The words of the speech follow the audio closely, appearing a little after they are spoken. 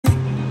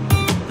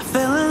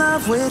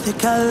love with your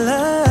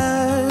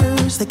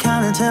colors. They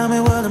kinda tell me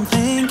what I'm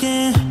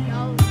thinking.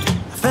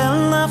 I fell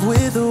in love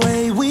with the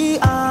way we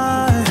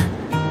are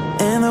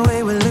and the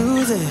way we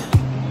lose it.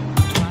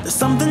 There's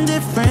something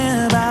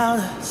different about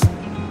us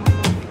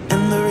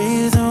and the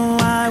reason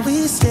why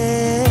we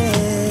stay.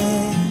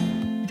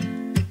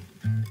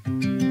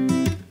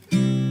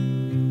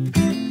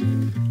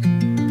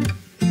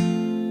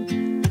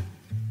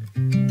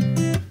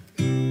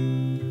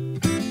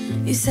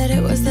 You said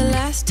it was the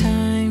last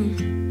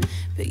time,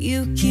 but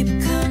you keep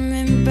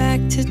coming back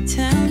to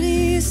tell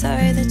me you're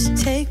sorry that you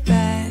take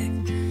back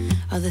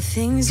all the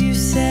things you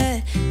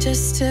said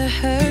just to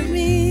hurt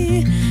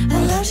me.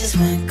 Our love just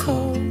went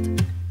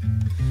cold,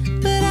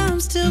 but I'm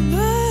still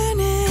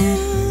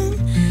burning.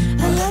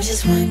 Our love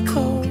just went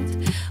cold.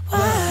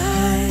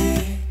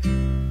 Why?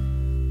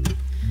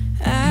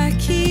 I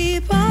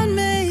keep on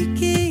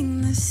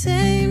making the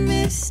same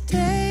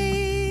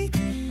mistake.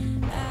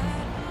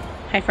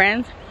 Hi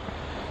friends,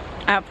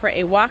 out for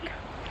a walk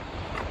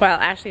while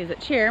Ashley is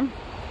at cheer.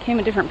 Came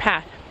a different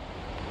path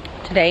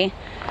today.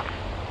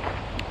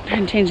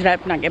 Trying to change it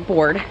up, not get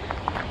bored.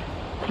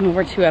 Came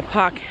over to a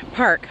park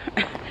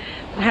that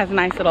has a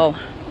nice little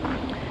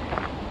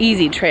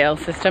easy trail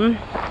system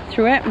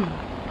through it.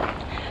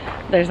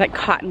 There's like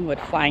cottonwood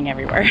flying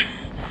everywhere.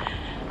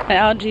 The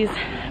algae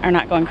are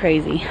not going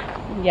crazy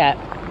yet.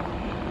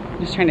 I'm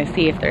just trying to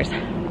see if there's,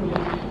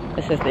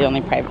 this is the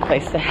only private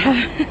place to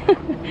have.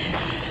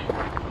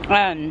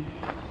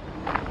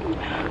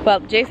 Well,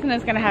 Jason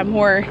is gonna have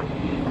more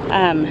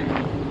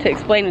to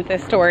explain with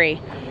this story.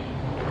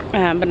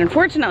 But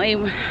unfortunately,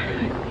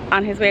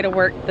 on his way to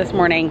work this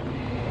morning,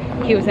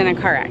 he was in a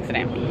car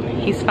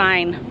accident. He's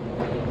fine,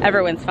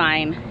 everyone's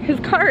fine. His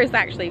car is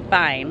actually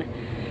fine,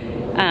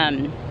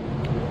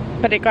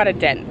 but it got a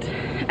dent.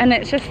 And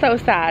it's just so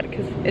sad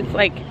because it's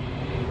like,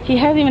 he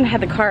hasn't even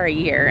had the car a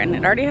year and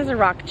it already has a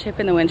rock chip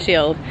in the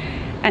windshield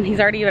and he's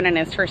already been in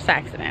his first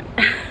accident.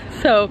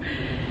 So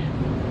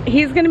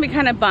he's gonna be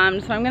kind of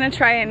bummed. So I'm gonna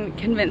try and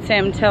convince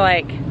him to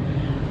like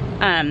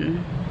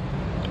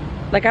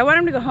I want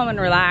him to go home and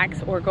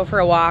relax or go for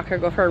a walk or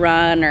go for a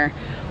run or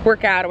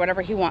work out or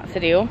whatever he wants to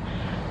do.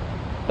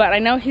 But I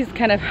know he's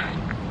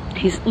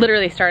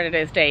literally started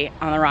his day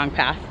on the wrong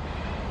path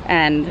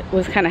and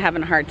was kind of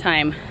having a hard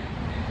time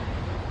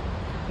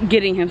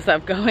getting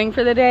himself going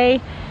for the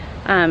day.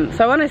 So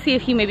I want to see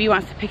if he maybe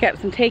wants to pick up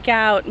some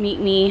takeout, meet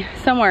me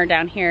somewhere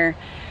down here,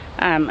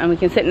 and we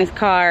can sit in his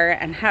car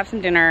and have some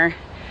dinner,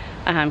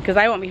 because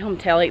I won't be home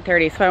till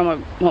 8:30, so I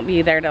won't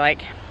be there to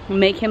like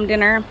make him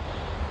dinner.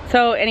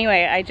 So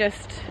anyway, I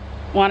just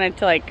wanted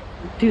to like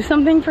do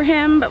something for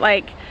him, but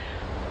like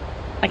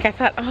I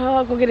thought, oh,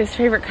 I'll go get his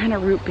favorite kind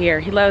of root beer.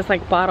 He loves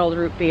like bottled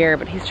root beer,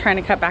 but he's trying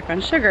to cut back on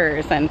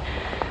sugars, and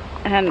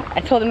I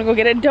told him to go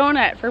get a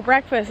donut for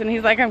breakfast, and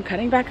he's like, I'm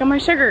cutting back on my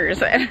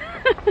sugars.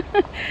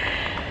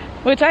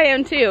 Which I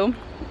am too,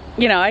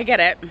 you know, I get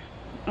it.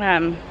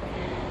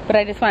 But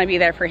I just want to be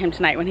there for him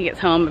tonight when he gets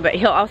home, but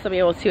he'll also be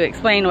able to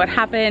explain what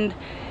happened,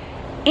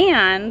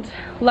 and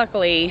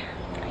luckily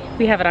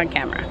we have it on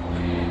camera.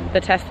 The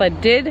Tesla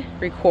did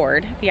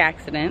record the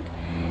accident,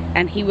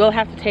 and he will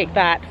have to take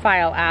that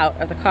file out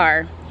of the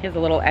car. He has a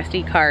little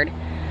SD card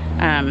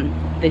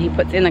that he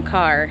puts in the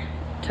car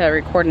to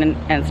record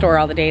and store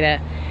all the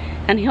data,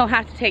 and he'll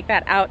have to take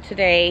that out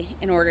today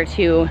in order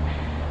to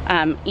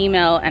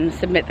email and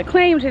submit the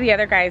claim to the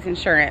other guy's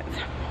insurance.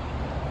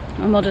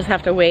 And we'll just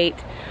have to wait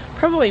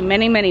probably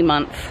many, many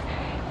months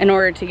in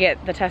order to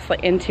get the Tesla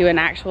into an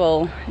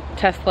actual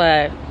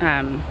Tesla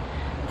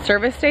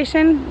service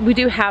station. We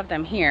do have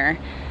them here.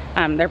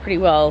 They're pretty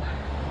well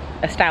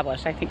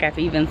established. I think I've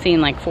even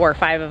seen like 4 or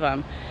 5 of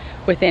them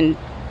within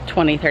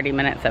 20-30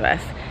 minutes of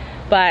us.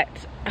 But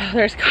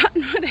there's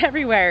cottonwood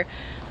everywhere.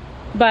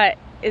 But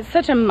it's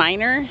such a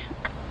minor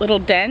little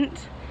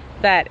dent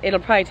that it'll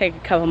probably take a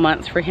couple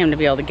months for him to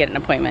be able to get an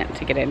appointment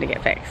to get in to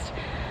get fixed.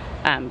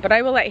 But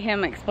I will let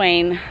him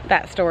explain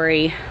that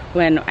story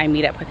when I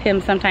meet up with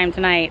him sometime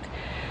tonight.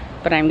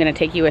 But I'm gonna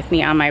take you with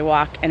me on my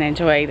walk and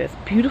enjoy this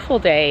beautiful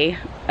day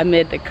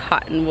amid the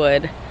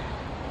cottonwood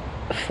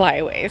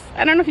flyaways.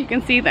 I don't know if you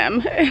can see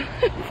them.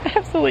 It's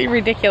absolutely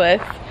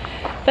ridiculous.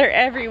 They're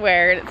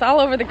everywhere. It's all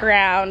over the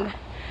ground.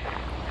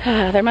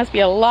 There must be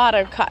a lot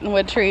of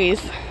cottonwood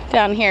trees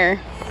down here.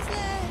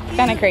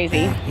 Kind of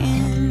crazy.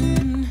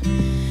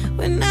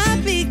 When I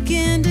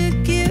begin to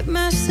get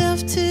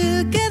myself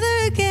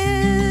together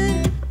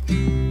again,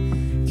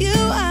 you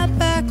are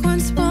back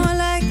once more,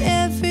 like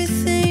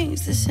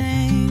everything's the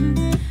same.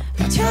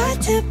 I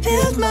tried to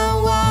build my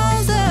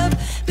walls up,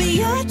 but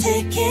you're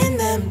taking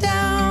them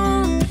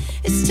down.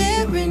 It's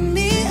tearing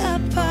me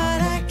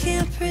apart, I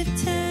can't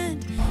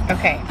pretend.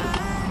 Okay,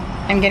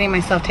 I'm getting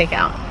myself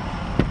takeout.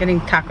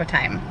 Getting taco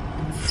time.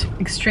 It's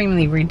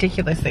extremely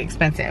ridiculously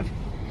expensive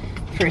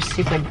for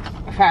stupid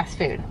fast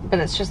food, but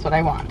it's just what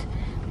I want.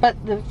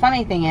 But the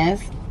funny thing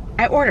is,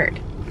 I ordered.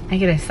 I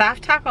get a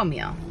soft taco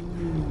meal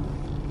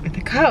with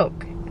a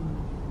Coke,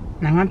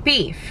 and I want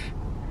beef.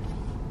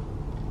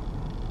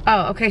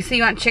 Oh, okay, so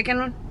you want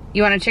chicken?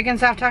 You want a chicken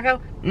soft taco?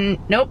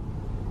 Nope.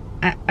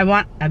 I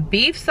want a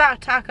beef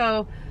soft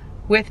taco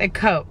with a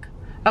Coke.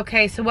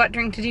 Okay, so what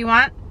drink did you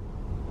want?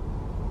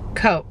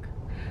 Coke.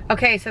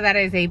 Okay, so that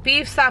is a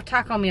beef soft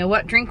taco meal.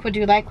 What drink would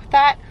you like with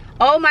that?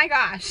 Oh my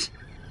gosh.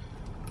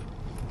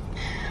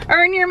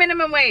 Earn your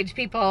minimum wage,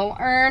 people.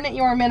 Earn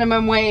your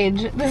minimum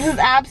wage. This is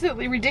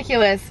absolutely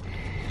ridiculous.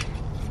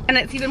 And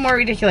it's even more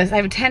ridiculous. I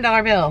have a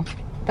 $10 bill.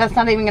 That's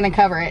not even gonna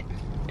cover it.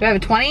 Do I have a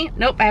 20?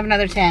 Nope, I have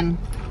another 10.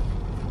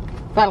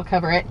 That'll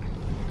cover it.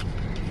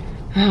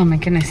 Oh my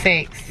goodness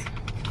sakes.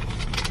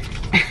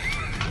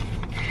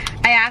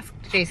 I asked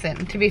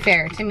Jason, to be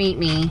fair, to meet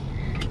me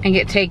and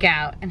get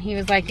takeout. And he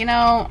was like, you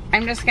know,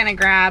 I'm just gonna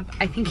grab,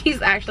 I think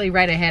he's actually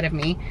right ahead of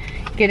me,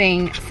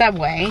 getting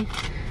Subway.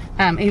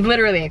 He's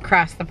literally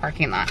across the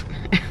parking lot.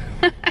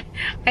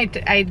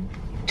 I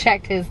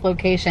checked his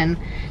location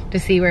to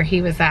see where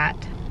he was at,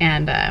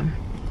 and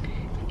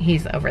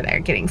he's over there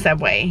getting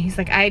Subway. He's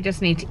like, I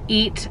just need to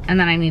eat and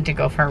then I need to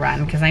go for a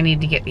run because I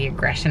need to get the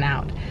aggression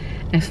out.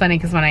 And it's funny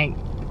because when I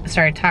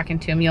started talking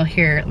to him, you'll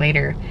hear it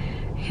later,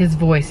 his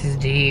voice is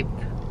deep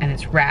and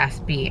it's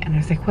raspy. And I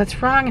was like,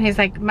 what's wrong? And he's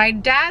like, my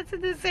dad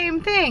said the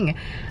same thing.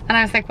 And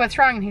I was like, what's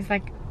wrong? And he's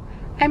like,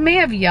 I may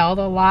have yelled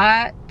a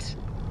lot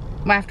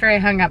after I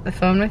hung up the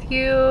phone with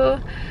you,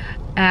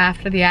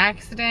 after the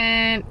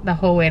accident, the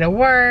whole way to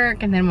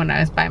work, and then when I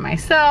was by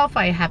myself,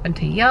 I happened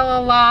to yell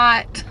a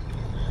lot.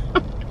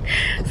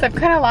 So I've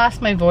kind of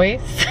lost my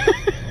voice.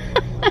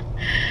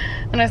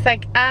 And I was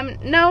like,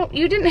 no,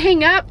 you didn't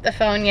hang up the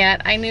phone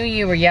yet. I knew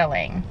you were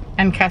yelling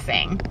and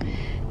cussing.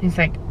 And he's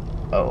like,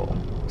 oh,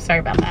 sorry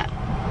about that.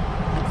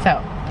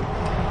 So,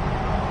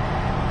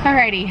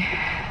 alrighty.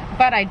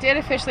 But I did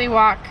officially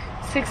walk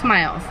 6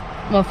 miles.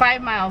 Well,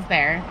 5 miles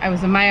there. I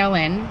was a mile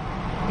in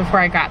before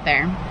I got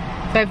there.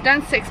 So I've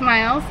done 6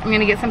 miles. I'm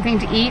gonna get something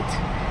to eat.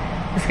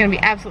 It's gonna be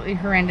absolutely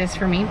horrendous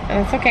for me, but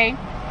that's okay.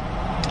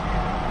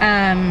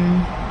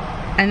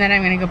 And then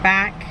I'm gonna go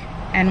back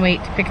and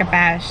wait to pick up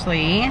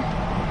Ashley.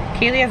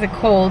 Kaylee has a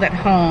cold at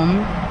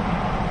home.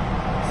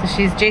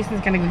 So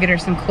Jason's gonna go get her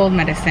some cold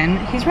medicine.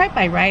 He's right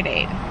by Rite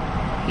Aid.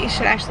 He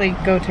should actually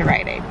go to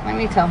Rite Aid. Let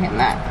me tell him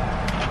that.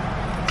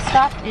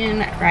 Stop in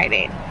Rite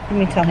Aid. Let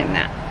me tell him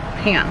that.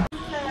 Hang on.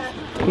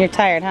 You're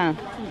tired, huh?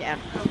 Yeah.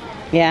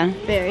 Yeah?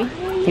 Very.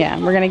 Yeah,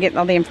 we're gonna get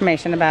all the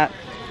information about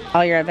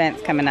all your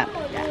events coming up.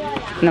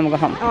 And then we'll go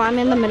home. Oh, I'm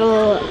in the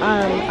middle,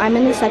 I'm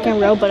in the second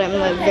row, but I'm in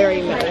the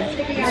very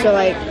middle. So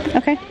like,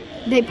 okay.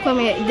 They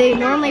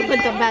normally put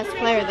the best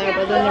player there,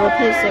 but then they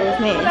replaced it with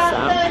me,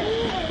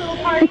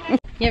 so.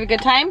 You have a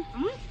good time?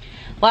 Mm-hmm.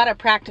 A lot of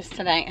practice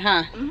tonight,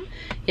 huh? Mm-hmm.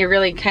 You're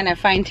really kind of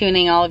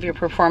fine-tuning all of your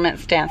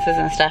performance dances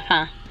and stuff,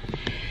 huh?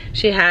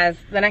 She has,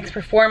 the next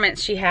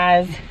performance she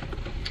has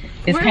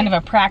is kind of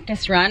a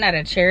practice run at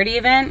a charity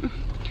event.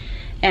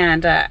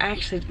 And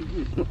actually,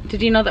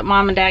 did you know that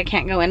Mom and Dad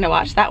can't go in to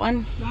watch that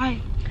one?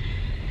 Why?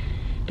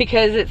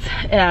 Because it's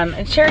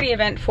a charity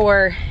event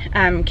for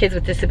kids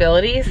with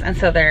disabilities, and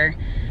so they're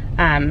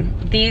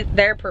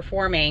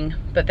performing,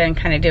 but then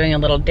kind of doing a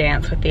little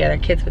dance with the other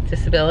kids with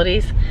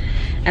disabilities.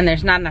 And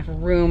there's not enough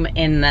room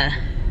in the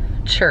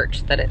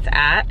church that it's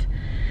at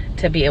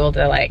to be able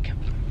to like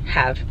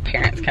have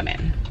parents come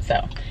in.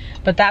 So,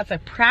 but that's a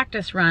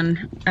practice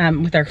run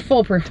with our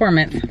full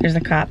performance. There's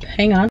a cop.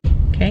 Hang on.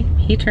 Okay,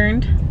 he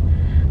turned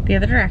the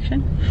other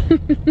direction.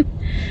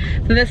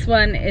 So this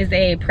one is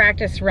a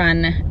practice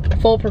run,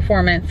 full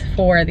performance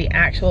for the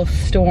actual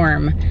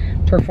Storm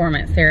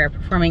performance. They're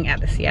performing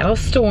at the Seattle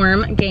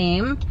Storm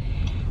game.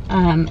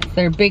 It's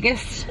their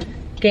biggest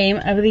game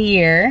of the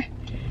year,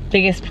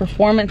 biggest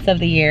performance of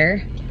the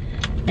year.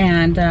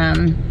 And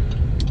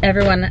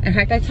everyone, in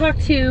fact, I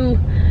talked to,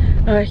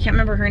 I can't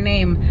remember her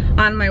name,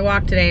 on my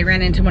walk today. I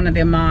ran into one of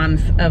the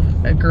moms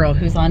of a girl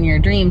who's on your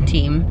dream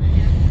team.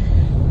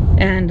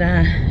 And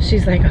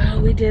she's like,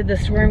 oh, we did the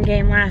Storm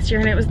game last year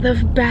and it was the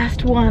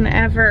best one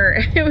ever.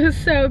 It was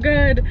so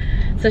good.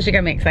 So she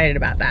got me excited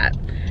about that.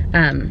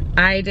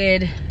 I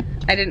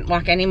didn't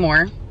walk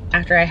anymore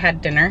after I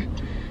had dinner.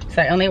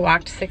 So I only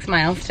walked 6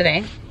 miles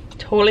today.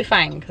 Totally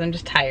fine, because I'm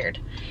just tired.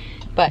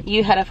 But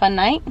you had a fun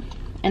night,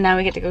 and now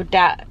we get to go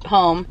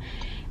home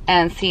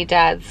and see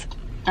Dad's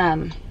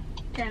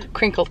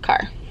crinkled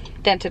car,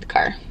 dented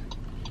car.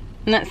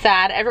 Isn't that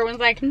sad? Everyone's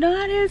like,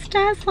 not his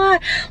Tesla.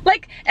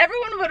 Like,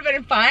 everyone would have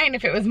been fine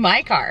if it was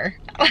my car.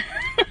 They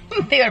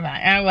would have been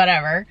like,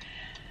 whatever.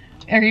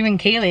 Or even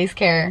Kaylee's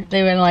car.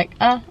 They would have been like,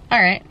 oh, all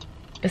right.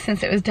 But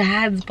since it was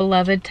Dad's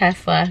beloved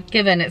Tesla,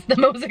 given it's the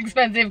most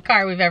expensive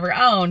car we've ever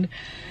owned,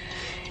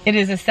 it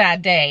is a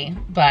sad day,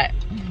 but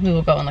we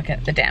will go and look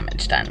at the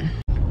damage done.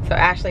 So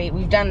Ashley,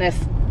 we've done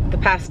this the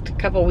past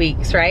couple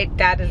weeks, right?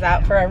 Dad is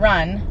out for a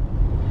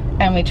run,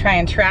 and we try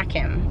and track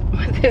him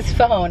with his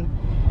phone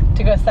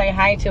to go say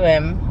hi to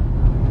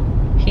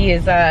him. He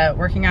is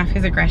working off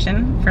his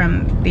aggression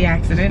from the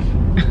accident.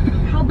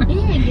 How big?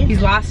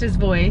 He's lost his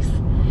voice.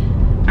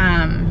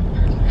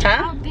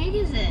 How big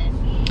is it?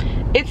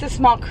 It's a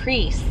small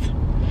crease.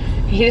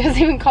 He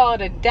doesn't even call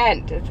it a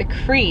dent, it's a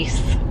crease.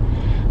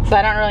 So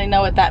I don't really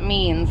know what that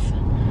means.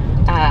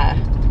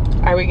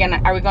 Are we going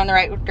the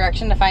right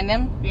direction to find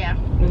him? Yeah.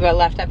 We go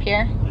left up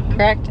here,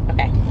 correct?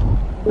 Okay.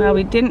 Well,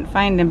 we didn't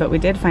find him, but we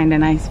did find a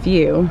nice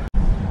view.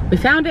 We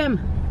found him.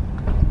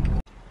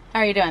 How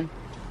are you doing?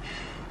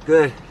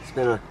 Good. It's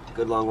been a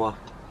good long walk.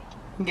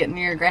 Getting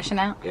your aggression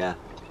out? Yeah.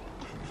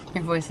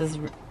 Your voice is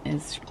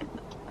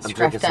I'm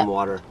drinking some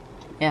water.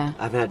 Yeah.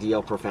 I haven't had to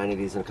yell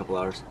profanities in a couple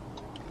hours.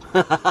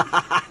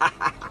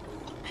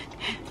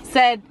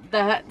 Said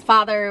the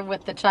father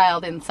with the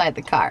child inside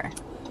the car.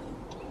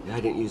 Yeah, I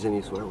didn't use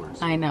any swear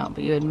words. I know,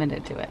 but you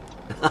admitted to it.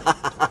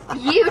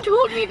 You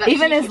told me that.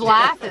 Even his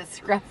laugh is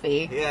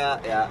scruffy.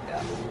 Yeah.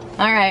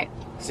 All right.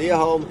 See you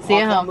home. See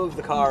you I'll home. move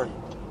the car.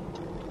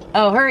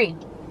 Oh, hurry.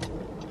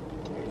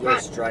 You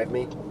guys drive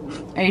me?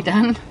 Are you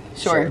done?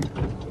 Sure.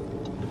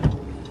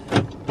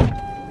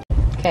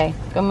 Okay,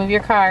 go move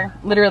your car.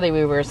 Literally,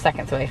 we were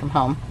seconds away from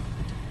home.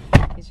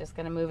 He's just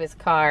gonna move his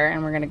car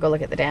and we're gonna go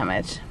look at the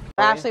damage.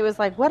 Ashley was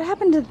like, what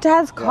happened to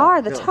Dad's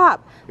car, the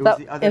top? It was,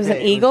 It was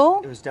an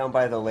eagle? It was down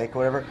by the lake or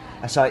whatever.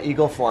 I saw an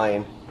eagle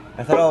flying.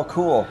 I thought, oh,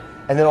 cool.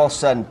 And then all of a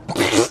sudden,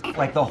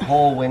 like the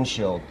whole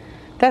windshield.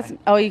 That's,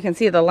 oh, you can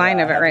see the line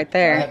of it right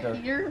there.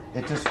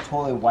 It just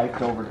totally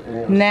wiped over. And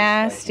it was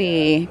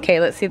Nasty. Okay,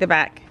 let's see the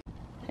back.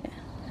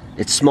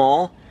 It's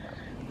small.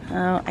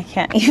 Oh, I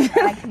can't even.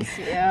 I can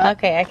see it.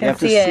 Okay, I You can have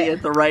to see see it.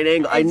 it the right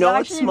angle. I know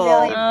it's actually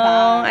small. really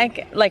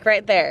Oh, like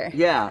right there.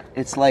 Yeah,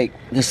 it's like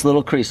this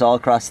little crease all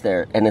across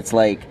there, and it's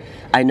like,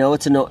 I know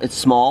it's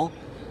small,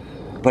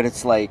 but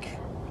it's like,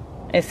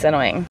 It's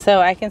annoying. So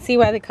I can see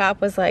why the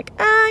cop was like,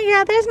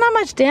 yeah, there's not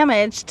much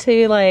damage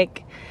to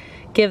like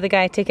give the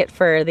guy a ticket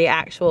for the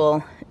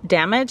actual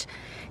damage.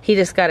 He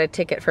just got a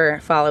ticket for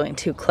following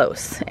too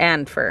close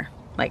and for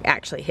like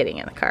actually hitting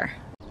in the car.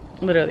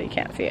 Literally, you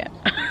can't see it.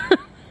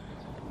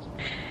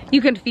 You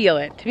can feel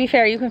it. To be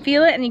fair, you can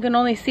feel it and you can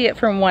only see it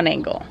from one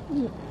angle.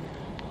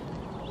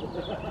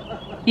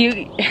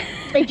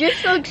 It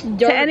just looks dirty.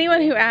 To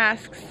anyone who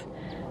asks,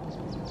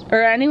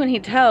 or anyone who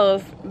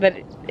tells that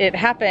it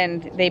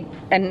happened,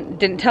 and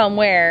didn't tell them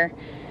where,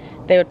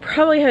 they would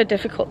probably have a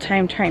difficult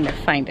time trying to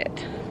find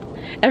it.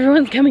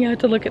 Everyone's coming out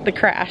to look at the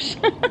crash.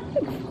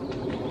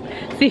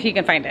 See if you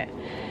can find it.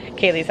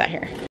 Kaylee's out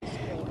here.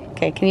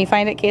 Okay, can you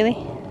find it,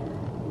 Kaylee?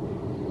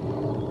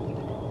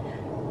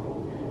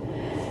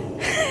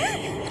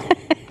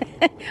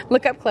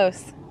 Look up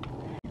close.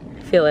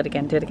 Feel it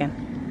again, do it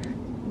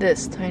again.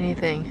 This tiny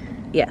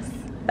thing. Yes,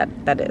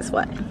 that is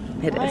what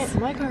it is.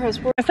 My car has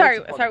four. Sorry,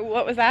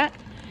 what was that?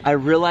 I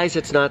realize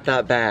it's not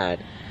that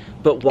bad,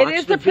 but watch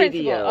is the the principle.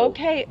 video.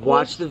 Okay,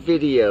 Watch the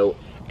video,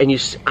 and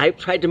I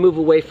tried to move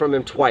away from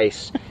him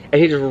twice,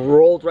 and he just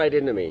rolled right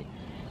into me.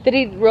 Did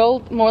he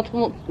roll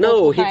multiple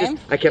No, he times?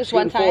 I kept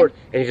scooting forward,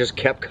 and he just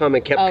kept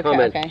coming,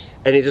 Okay.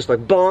 and he just like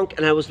bonk,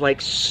 and I was like,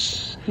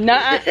 shh. No,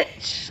 I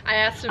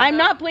asked him. I'm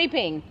not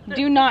bleeping.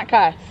 Do not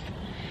cuss.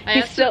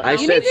 I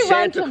said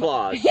Santa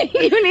Claus.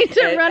 You need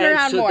to run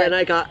around so more. then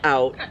I got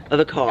out of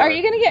the car. Are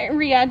you gonna get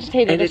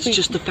re-agitated? And if it's we-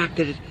 just the fact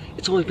that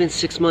it's only been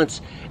 6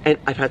 months, and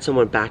I've had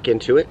someone back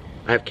into it.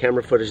 I have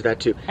camera footage of that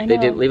too. I They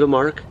know. didn't leave a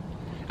mark.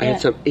 I Yeah.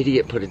 had some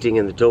idiot put a ding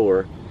in the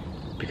door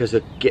because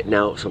of getting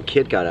out. Some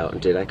kid got out and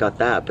did. I got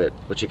that, but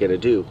what you gonna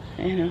do?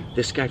 I know.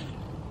 This guy,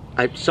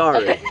 I'm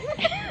sorry.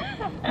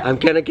 I'm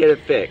gonna get it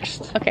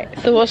fixed. Okay,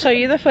 so we'll show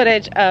you the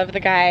footage of the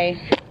guy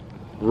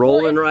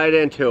Rolling right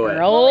into it.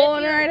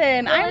 rolling right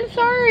in. I'm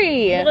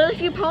sorry. Well, if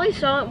you probably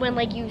saw it when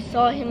like you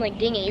saw him like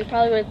ding it, you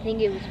probably would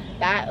think it was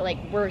bad, like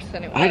worse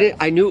than it was.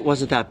 I knew it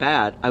wasn't that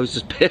bad. I was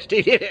just pissed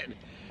he did it.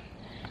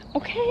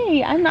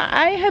 Okay, I'm not.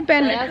 I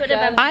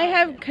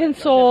have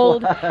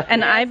consoled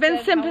and I've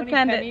been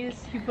sympathetic.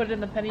 He put it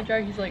in the penny jar.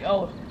 He's like,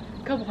 oh,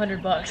 a couple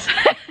 $100.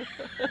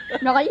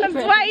 That's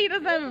why he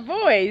doesn't have a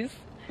voice.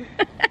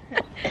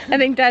 I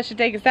think Dad should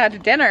take us out to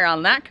dinner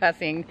on that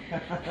cussing.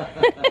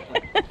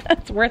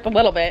 It's worth a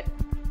little bit.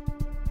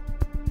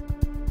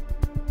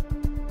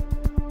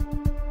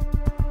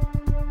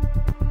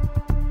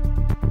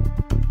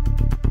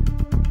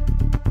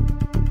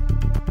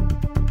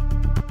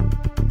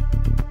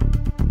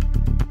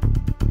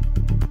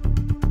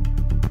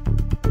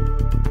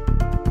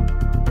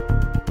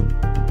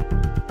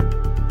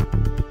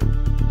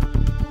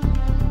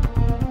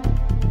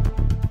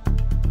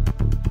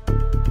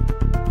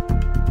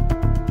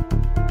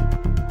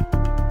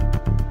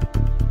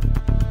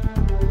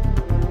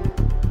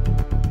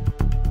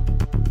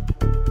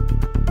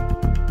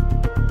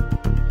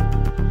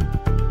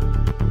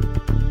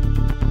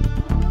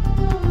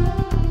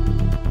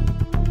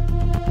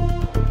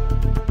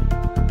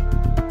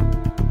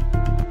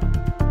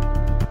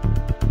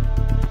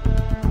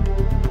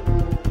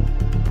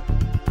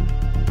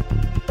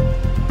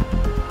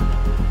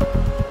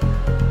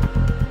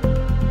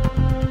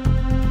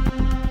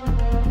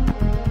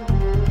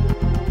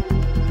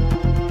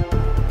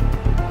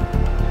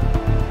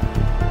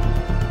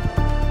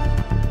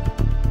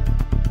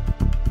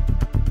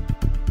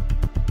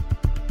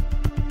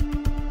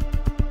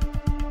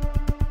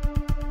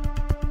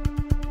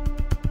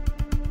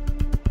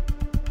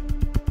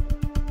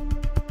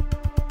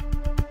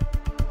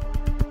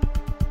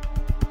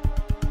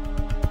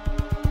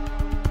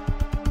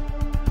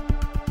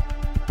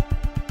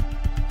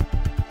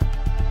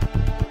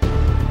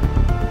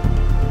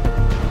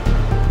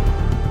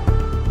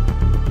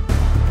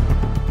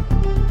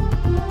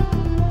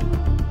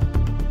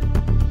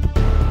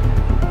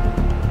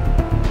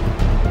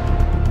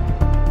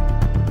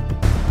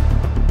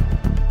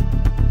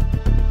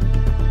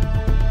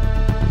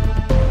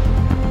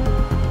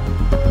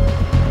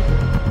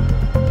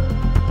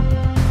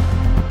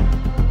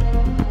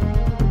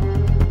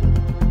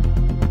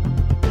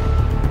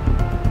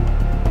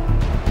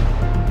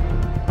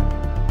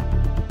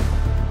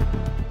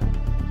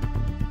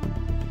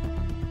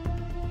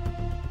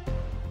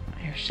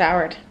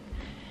 showered,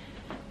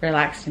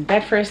 relaxed in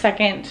bed for a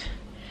second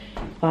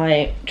while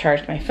I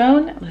charged my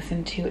phone,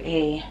 listened to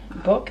a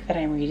book that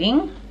I'm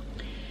reading,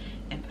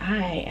 and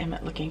I am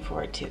looking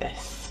forward to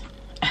this.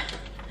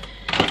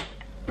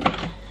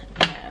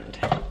 And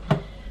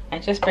I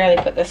just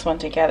barely put this one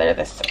together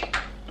this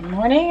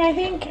morning, I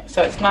think,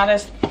 so it's not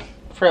as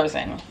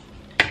frozen.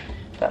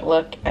 But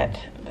look at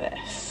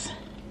this.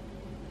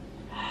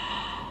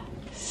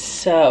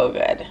 So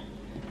good.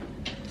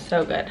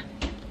 So good.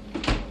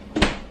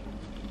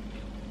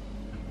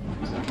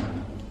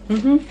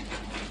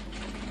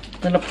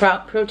 Little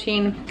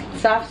protein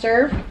soft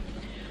serve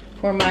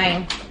for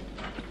my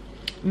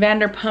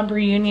Vanderpump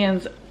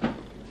Reunions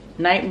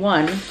night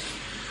 1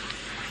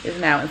 is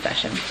now in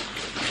session.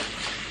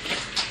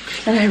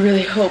 And I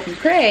really hope and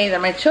pray that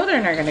my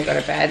children are gonna go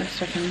to bed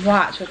so I can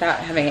watch without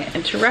having it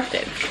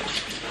interrupted.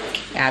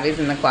 Abby's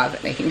in the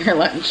closet making her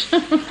lunch.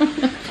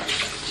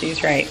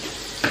 She's right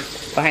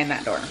behind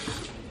that door.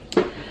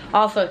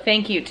 Also,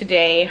 thank you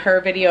today.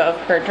 Her video of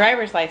her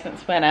driver's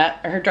license went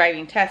up, or her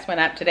driving test went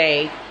up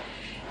today.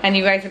 And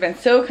you guys have been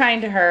so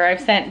kind to her.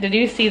 I've sent, did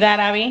you see that,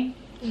 Abby?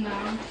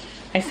 No.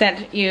 I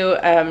sent you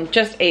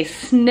just a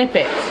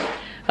snippet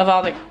of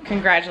all the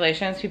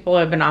congratulations people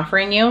have been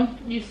offering you.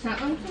 You sent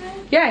one to me?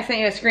 Yeah, I sent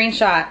you a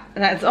screenshot,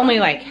 and that's only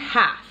like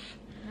half.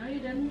 No, you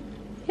didn't.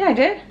 Yeah, I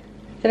did.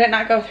 Did it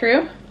not go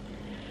through?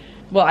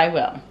 Well, I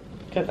will,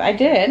 because I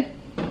did.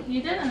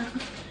 You didn't.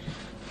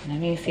 Let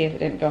me see if it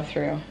didn't go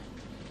through.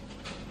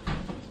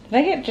 Did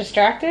I get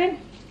distracted?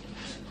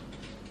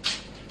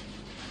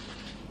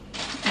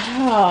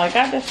 Oh, I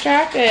got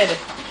distracted.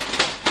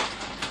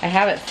 I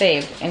have it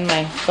saved in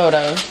my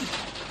photos.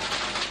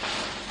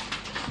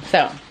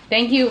 So,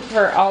 thank you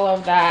for all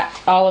of that,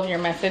 all of your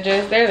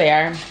messages. There they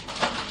are.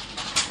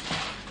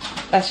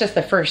 That's just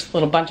the first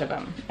little bunch of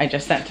them I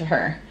just sent to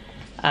her.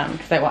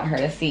 Because I want her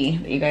to see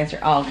that you guys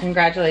are all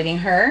congratulating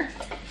her.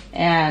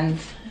 And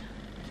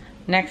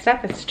next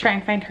up is to try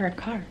and find her a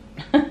car.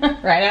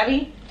 Right,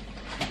 Abby?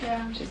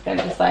 Yeah. She's got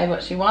to decide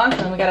what she wants,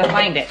 and we got to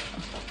find it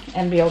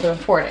and be able to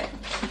afford it.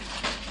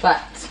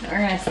 But we're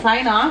going to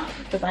sign off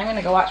because I'm going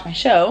to go watch my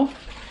show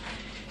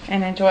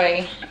and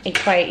enjoy a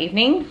quiet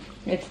evening.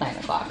 It's 9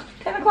 o'clock.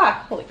 10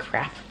 o'clock. Holy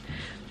crap.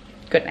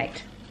 Good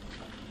night.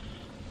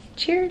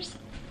 Cheers.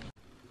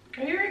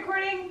 Are you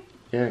recording?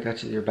 Yeah, I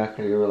got you. You're back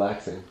there. You're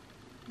relaxing.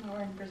 No,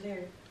 we're in Brazil.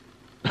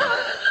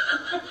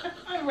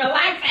 I'm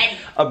relaxing.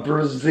 A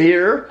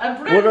brazier? A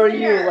What are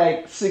you, brazier.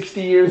 like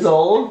 60 years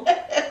old?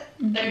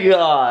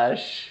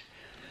 Gosh.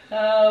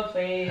 Oh,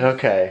 please.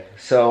 Okay,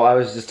 so I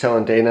was just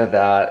telling Dana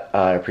that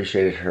I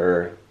appreciated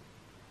her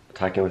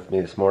talking with me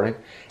this morning.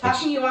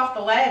 Talking you off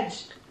the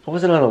ledge. I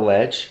wasn't on a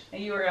ledge.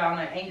 You were on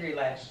an angry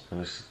ledge. I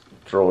was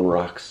throwing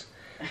rocks.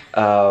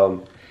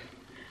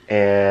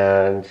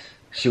 And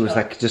she was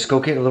like, just go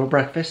get a little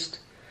breakfast.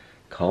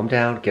 Calm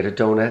down, get a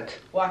donut.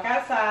 Walk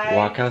outside.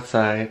 Walk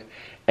outside.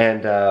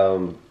 And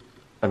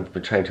I've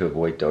been trying to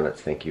avoid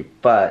donuts, thank you.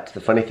 But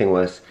the funny thing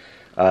was,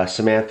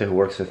 Samantha, who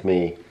works with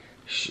me,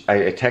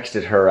 I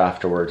texted her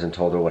afterwards and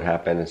told her what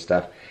happened and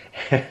stuff.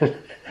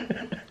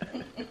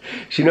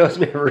 She knows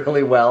me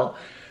really well.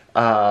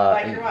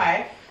 Like your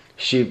wife.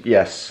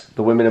 Yes,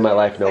 the women in my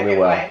life know me Second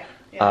well. wife,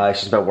 yeah.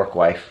 She's my work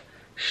wife.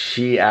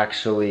 She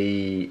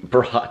actually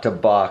brought a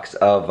box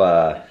of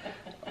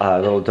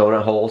little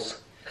donut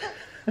holes.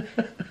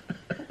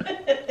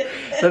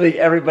 I think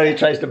everybody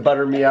tries to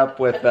butter me up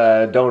with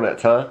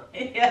donuts, huh?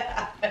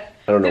 Yeah. I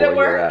don't know Did it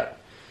where you're work? at.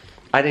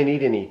 I didn't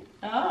eat any.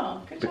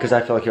 Oh, good Because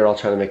job. I feel like you're all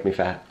trying to make me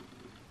fat.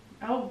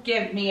 Oh,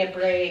 give me a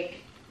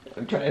break.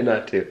 I'm trying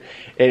not to.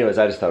 Anyways,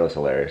 I just thought it was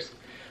hilarious.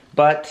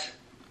 But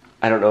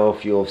I don't know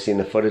if you'll have seen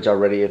the footage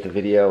already of the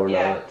video or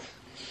Yeah. not.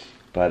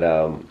 But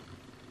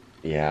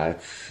yeah,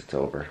 it's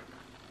over.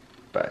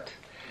 But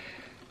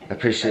I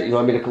appreciate. You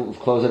want me to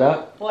close it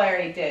up? Well, I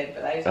already did,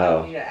 but I just Oh.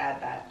 wanted you to add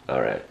that.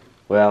 All right.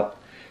 Well,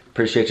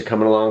 appreciate you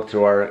coming along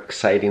through our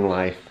exciting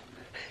life.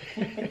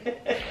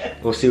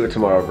 We'll see what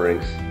tomorrow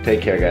brings.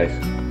 Take care, guys.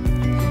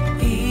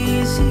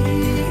 Easy,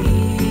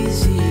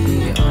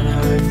 easy on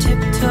her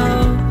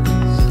tiptoes.